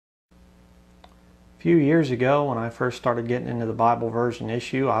few years ago, when I first started getting into the Bible version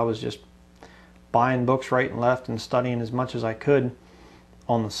issue, I was just buying books right and left and studying as much as I could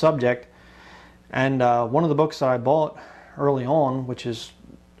on the subject. And one of the books that I bought early on, which is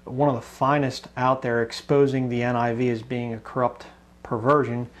one of the finest out there exposing the NIV as being a corrupt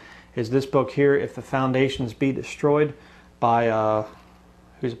perversion, is this book here, If the Foundations Be Destroyed, by,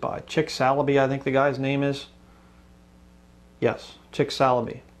 who's it by? Chick Saleeby, I think the guy's name is. Yes, Chick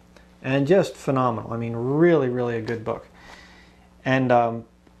Saleeby. And just phenomenal. I mean, really, really a good book. And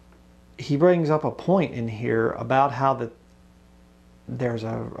he brings up a point in here about how there's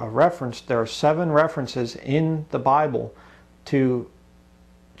a reference, there are 7 references in the Bible to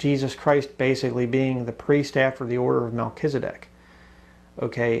Jesus Christ basically being the priest after the order of Melchizedek.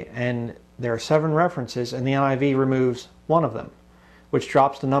 Okay, and there are 7 references, and the NIV removes one of them, which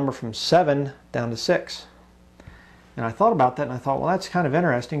drops the number from 7 down to 6. And I thought about that, and I thought, well, that's kind of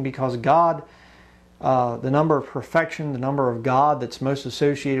interesting, because God, the number of perfection, the number of God that's most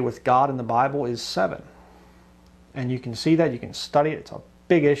associated with God in the Bible is 7. And you can see that, you can study it. It's a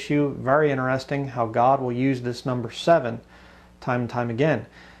big issue, very interesting how God will use this number 7 time and time again.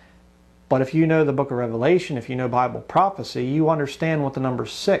 But if you know the book of Revelation, if you know Bible prophecy, you understand what the number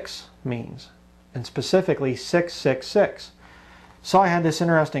 6 means, and specifically 666. So I had this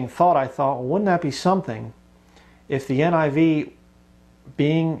interesting thought. I thought, well, wouldn't that be something if the NIV,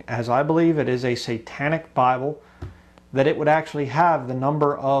 being, as I believe it is, a satanic Bible, that it would actually have the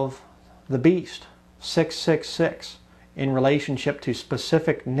number of the beast, 666, in relationship to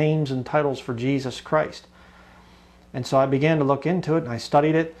specific names and titles for Jesus Christ. And so I began to look into it, and I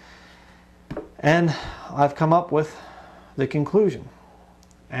studied it, and I've come up with the conclusion.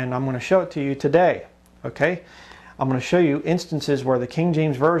 And I'm going to show it to you today. Okay? I'm going to show you instances where the King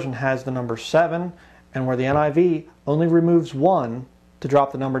James Version has the number 7, and where the NIV only removes 1 to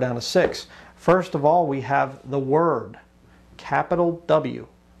drop the number down to 6. First of all, we have the Word, capital W,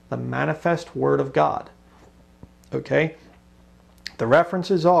 the manifest Word of God. Okay? The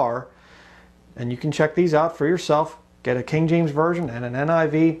references are, and you can check these out for yourself, get a King James Version and an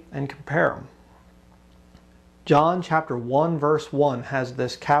NIV and compare them. John chapter 1 verse 1 has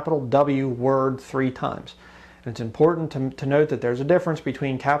this capital W word 3 times. And it's important to note that there's a difference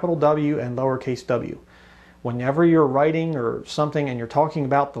between capital W and lowercase w. Whenever you're writing or something and you're talking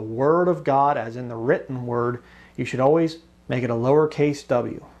about the Word of God, as in the written Word, you should always make it a lowercase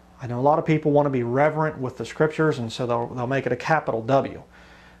w. I know a lot of people want to be reverent with the Scriptures, and so they'll make it a capital W.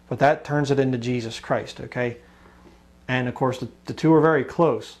 But that turns it into Jesus Christ, okay? And of course, the two are very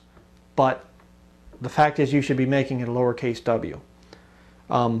close. But the fact is, you should be making it a lowercase w.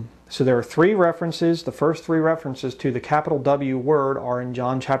 So there are 3 references. The first 3 references to the capital W word are in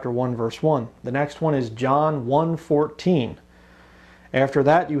John chapter 1 verse 1. The next one is John 1:14. After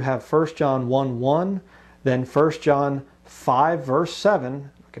that you have 1 John 1:1, then 1 John 5 verse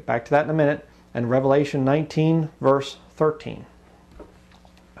 7, I'll get back to that in a minute, and Revelation 19 verse 13.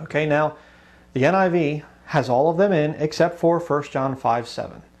 Okay, now the NIV has all of them in except for 1 John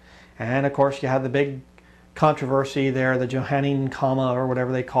 5:7. And of course you have the big controversy there, the Johannine comma or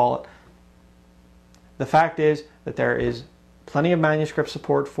whatever they call it. The fact is that there is plenty of manuscript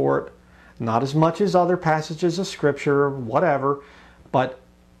support for it, not as much as other passages of Scripture, whatever, but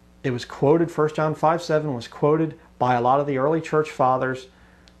it was quoted, 1 John 5:7 was quoted by a lot of the early church fathers.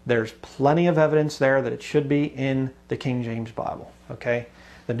 There's plenty of evidence there that it should be in the King James Bible. Okay?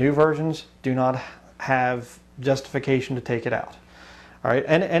 The new versions do not have justification to take it out. All right,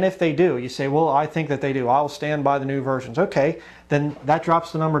 and if they do, you say, well, I think that they do. I'll stand by the new versions. Okay, then that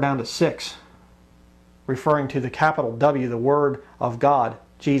drops the number down to 6, referring to the capital W, the Word of God,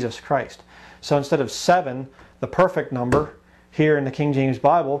 Jesus Christ. So instead of 7, the perfect number, here in the King James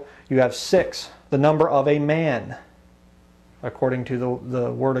Bible, you have 6, the number of a man, according to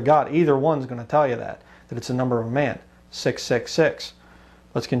the Word of God. Either one's going to tell you that it's a number of a man, 666.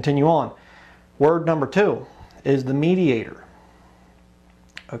 Let's continue on. Word number 2 is the mediator.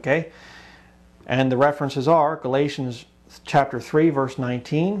 Okay, and the references are Galatians chapter 3 verse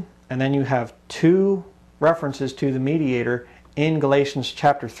 19, and then you have 2 references to the mediator in Galatians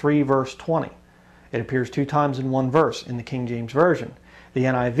chapter 3 verse 20. It appears 2 times in one verse in the King James Version. The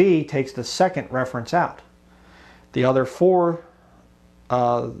NIV takes the second reference out. The other 4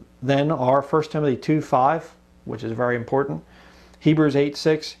 then are 1 Timothy 2:5, which is very important, Hebrews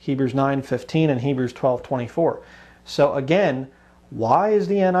 8:6, Hebrews 9:15, and Hebrews 12:24. So again, why is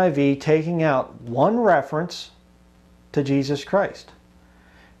the NIV taking out one reference to Jesus Christ?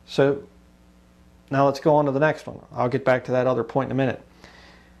 So now let's go on to the next one. I'll get back to that other point in a minute.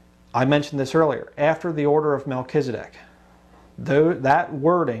 I mentioned this earlier. After the order of Melchizedek, that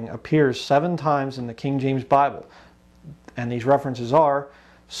wording appears 7 times in the King James Bible. And these references are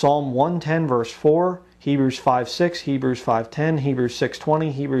Psalm 110 verse 4, Hebrews 5:6, Hebrews 5:10, Hebrews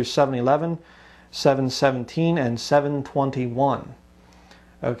 6:20, Hebrews 7:11, 7:17, and 7:21.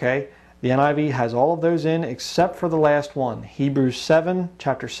 Okay, the NIV has all of those in except for the last one, Hebrews 7,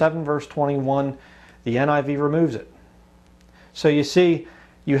 chapter 7, verse 21. The NIV removes it. So you see,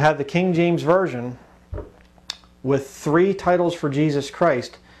 you have the King James Version with 3 titles for Jesus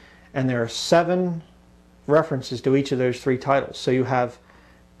Christ, and there are 7 references to each of those 3 titles. So you have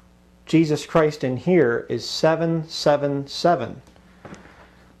Jesus Christ in here is 777.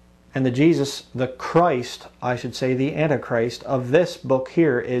 And the Christ, I should say, the Antichrist of this book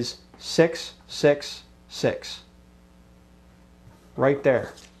here is 666. Right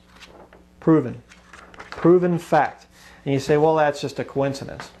there. Proven. Proven fact. And you say, well, that's just a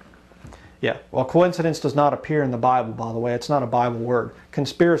coincidence. Yeah, well, coincidence does not appear in the Bible, by the way. It's not a Bible word.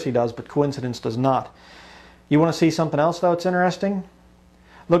 Conspiracy does, but coincidence does not. You want to see something else, though, it's interesting?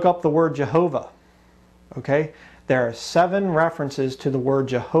 Look up the word Jehovah. Okay? There are 7 references to the word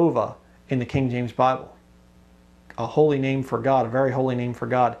Jehovah in the King James Bible. A holy name for God, a very holy name for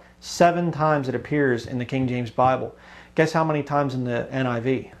God. 7 times it appears in the King James Bible. Guess how many times in the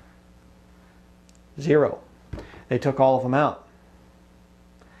NIV? 0. They took all of them out.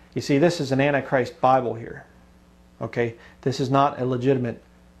 You see, this is an Antichrist Bible here. Okay? This is not a legitimate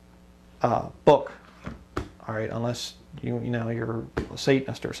book. All right, unless you're a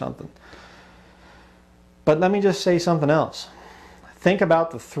Satanist or something. But let me just say something else. Think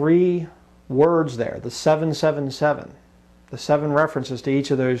about the 3 words there, the 777, the 7 references to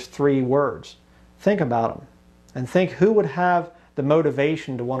each of those 3 words. Think about them, and think who would have the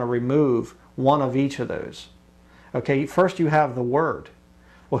motivation to want to remove one of each of those. Okay, first you have the Word.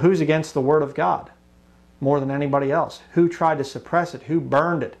 Well, who's against the Word of God more than anybody else? Who tried to suppress it? Who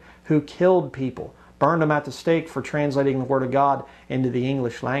burned it? Who killed people? Burned them at the stake for translating the Word of God into the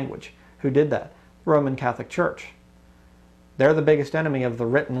English language? Who did that? Roman Catholic Church. They're the biggest enemy of the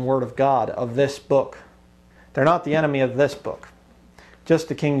written Word of God, of this book. They're not the enemy of this book, just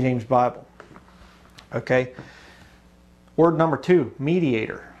the King James Bible. Okay? Word number 2,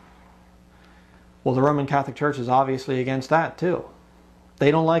 mediator. Well, the Roman Catholic Church is obviously against that too.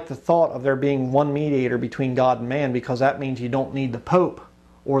 They don't like the thought of there being one mediator between God and man, because that means you don't need the Pope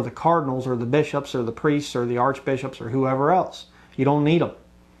or the cardinals or the bishops or the priests or the archbishops or whoever else. You don't need them.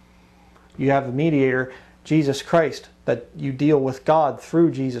 You have the mediator, Jesus Christ, that you deal with God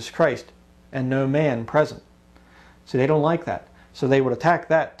through Jesus Christ and no man present. See, they don't like that. So they would attack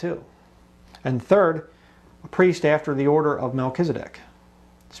that too. And third, a priest after the order of Melchizedek.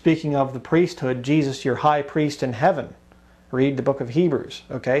 Speaking of the priesthood, Jesus, your high priest in heaven. Read the book of Hebrews,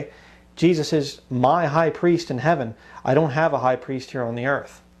 okay? Jesus is my high priest in heaven. I don't have a high priest here on the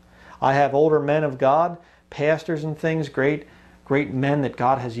earth. I have older men of God, pastors and things, great men that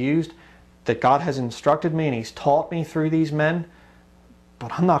God has used, that God has instructed me, and He's taught me through these men,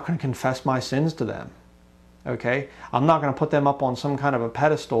 but I'm not going to confess my sins to them, okay? I'm not going to put them up on some kind of a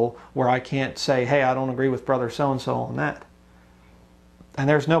pedestal where I can't say, hey, I don't agree with brother so-and-so on that. And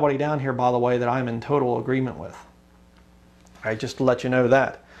there's nobody down here, by the way, that I'm in total agreement with. All right, just to let you know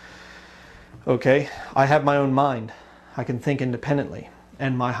that. Okay, I have my own mind. I can think independently.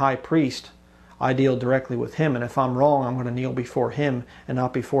 And my high priest, I deal directly with him. And if I'm wrong, I'm going to kneel before him and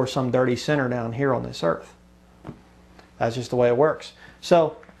not before some dirty sinner down here on this earth. That's just the way it works.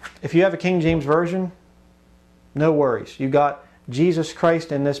 So, if you have a King James Version, no worries. You got Jesus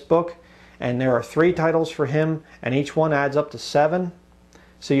Christ in this book, and there are 3 titles for Him, and each one adds up to 7.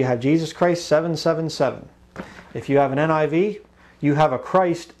 So you have Jesus Christ 777. If you have an NIV, you have a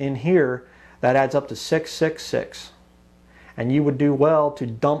Christ in here that adds up to 666. And you would do well to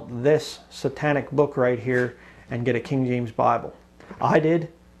dump this satanic book right here and get a King James Bible. I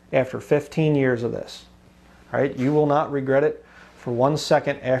did after 15 years of this. All right, you will not regret it for 1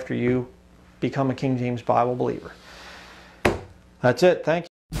 second after you become a King James Bible believer. That's it. Thank you.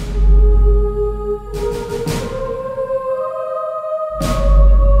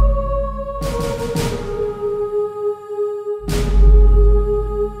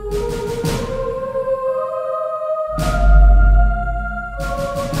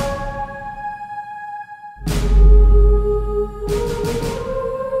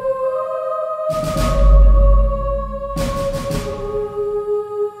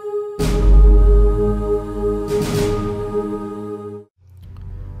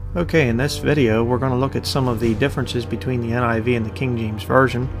 Okay, in this video we're going to look at some of the differences between the NIV and the King James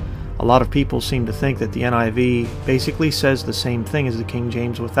Version. A lot of people seem to think that the NIV basically says the same thing as the King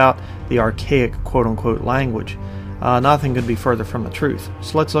James without the archaic quote-unquote language. Nothing could be further from the truth.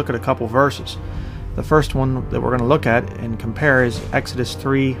 So let's look at a couple verses. The first one that we're going to look at and compare is Exodus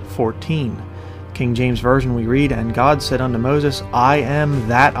 3:14. King James Version we read, "And God said unto Moses, I am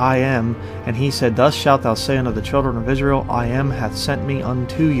that I am. And he said, Thus shalt thou say unto the children of Israel, I am hath sent me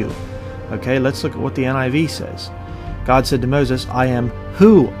unto you." Okay, let's look at what the NIV says. God said to Moses, I am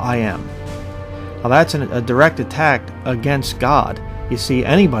who I am. Now that's a direct attack against God. You see,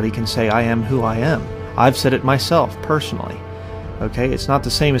 anybody can say, I am who I am. I've said it myself, personally. Okay, it's not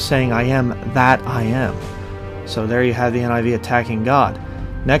the same as saying, I am that I am. So there you have the NIV attacking God.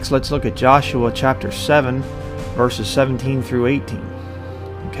 Next, let's look at Joshua chapter 7, verses 17 through 18.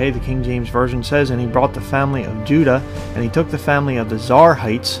 Okay, the King James Version says, "And he brought the family of Judah, and he took the family of the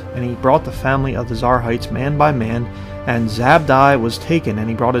Zarhites, and he brought the family of the Zarhites man by man, and Zabdi was taken, and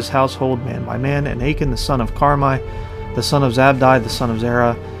he brought his household man by man, and Achan the son of Carmi, the son of Zabdi, the son of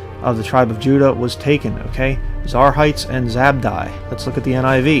Zerah, of the tribe of Judah, was taken." Okay, Zarhites and Zabdi. Let's look at the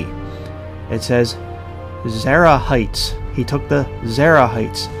NIV. It says, Zerahites. He took the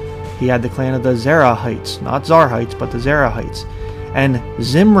Zerahites. He had the clan of the Zerahites, not Zarhites, but the Zerahites. And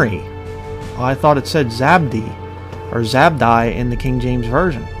Zimri. Oh, I thought it said Zabdi or Zabdi in the King James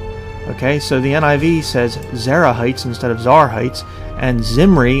Version. Okay, so the NIV says Zerahites instead of Zarhites and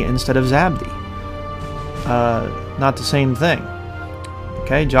Zimri instead of Zabdi. Not the same thing.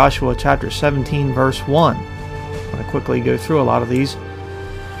 Okay, Joshua chapter 17 verse 1. I'm going to quickly go through a lot of these.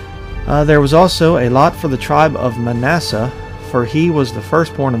 There was also a lot for the tribe of Manasseh, for he was the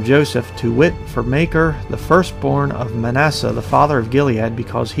firstborn of Joseph, to wit, for Machir, the firstborn of Manasseh, the father of Gilead,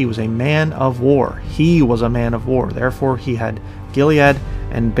 because he was a man of war. He was a man of war. Therefore he had Gilead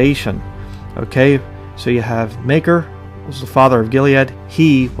and Bashan. Okay, so you have Machir was the father of Gilead.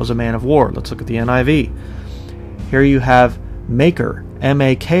 He was a man of war. Let's look at the NIV. Here you have Machir,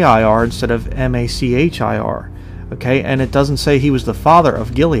 M-A-K-I-R instead of M-A-C-H-I-R. Okay, and it doesn't say he was the father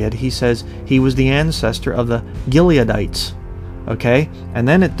of Gilead. He says he was the ancestor of the Gileadites. Okay, and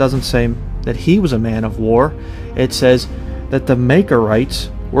then it doesn't say that he was a man of war. It says that the Machirites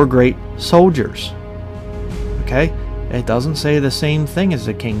were great soldiers. Okay, it doesn't say the same thing as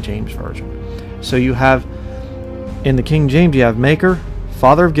the King James Version. So you have, in the King James, you have Machir,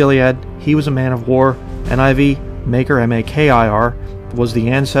 father of Gilead. He was a man of war. NIV, Machir, M-A-K-I-R, was the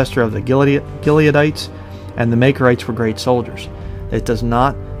ancestor of the Gileadites, and the Machirites were great soldiers. It does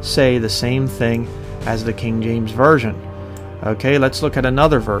not say the same thing as the King James Version. Okay, let's look at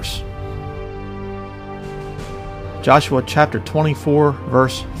another verse. Joshua chapter 24,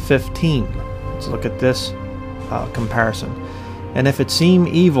 verse 15. Let's look at this comparison. "And if it seem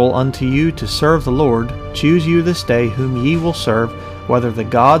evil unto you to serve the Lord, choose you this day whom ye will serve, whether the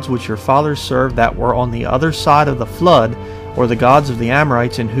gods which your fathers served that were on the other side of the flood, or the gods of the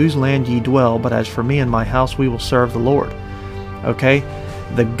Amorites in whose land ye dwell. But as for me and my house, we will serve the Lord." Okay,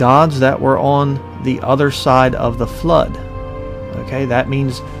 the gods that were on the other side of the flood. Okay, that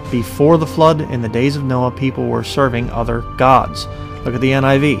means before the flood, in the days of Noah, people were serving other gods. Look at the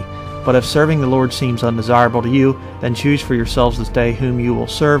NIV. "But if serving the Lord seems undesirable to you, then choose for yourselves this day whom you will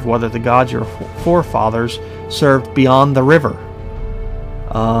serve, whether the gods your forefathers served beyond the river."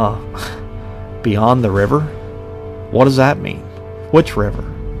 Beyond the river? What does that mean? Which river?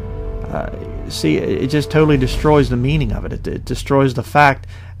 See, it just totally destroys the meaning of it. It destroys the fact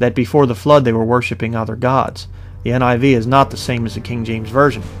that before the flood they were worshiping other gods. The NIV is not the same as the King James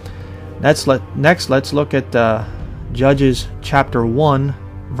Version. Next, let's look at Judges chapter 1,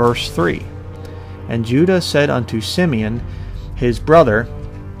 verse 3. "And Judah said unto Simeon, his brother,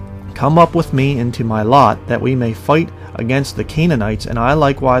 Come up with me into my lot, that we may fight against the Canaanites, and I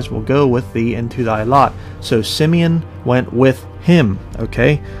likewise will go with thee into thy lot. So Simeon went with him."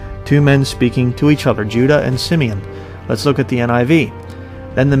 Okay, two men speaking to each other, Judah and Simeon. Let's look at the NIV.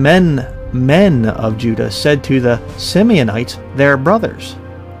 "Then the men of Judah said to the Simeonites, their brothers,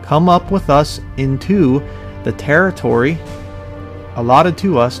 Come up with us into the territory allotted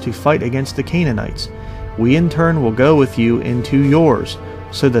to us to fight against the Canaanites. We in turn will go with you into yours.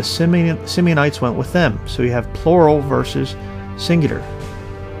 So the Simeonites went with them." So you have plural versus singular.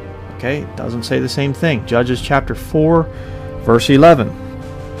 Okay, it doesn't say the same thing. Judges chapter 4, verse 11.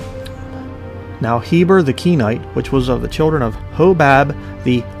 "Now Heber the Kenite, which was of the children of Hobab,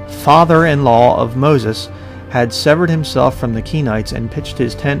 the father-in-law of Moses, had severed himself from the Kenites and pitched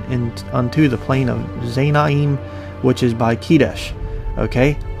his tent unto the plain of Zanaim, which is by Kedesh."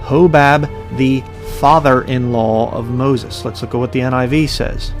 Okay, Hobab the father-in-law of Moses. Let's look at what the NIV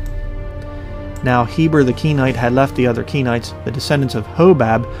says. "Now Heber the Kenite had left the other Kenites, the descendants of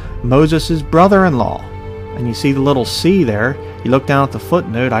Hobab, Moses' brother-in-law." and you see the little C there. You look down at the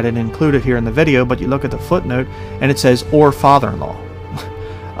footnote. I didn't include it here in the video, but you look at the footnote and it says or father-in-law.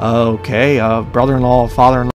 Okay, brother-in-law, father-in-law.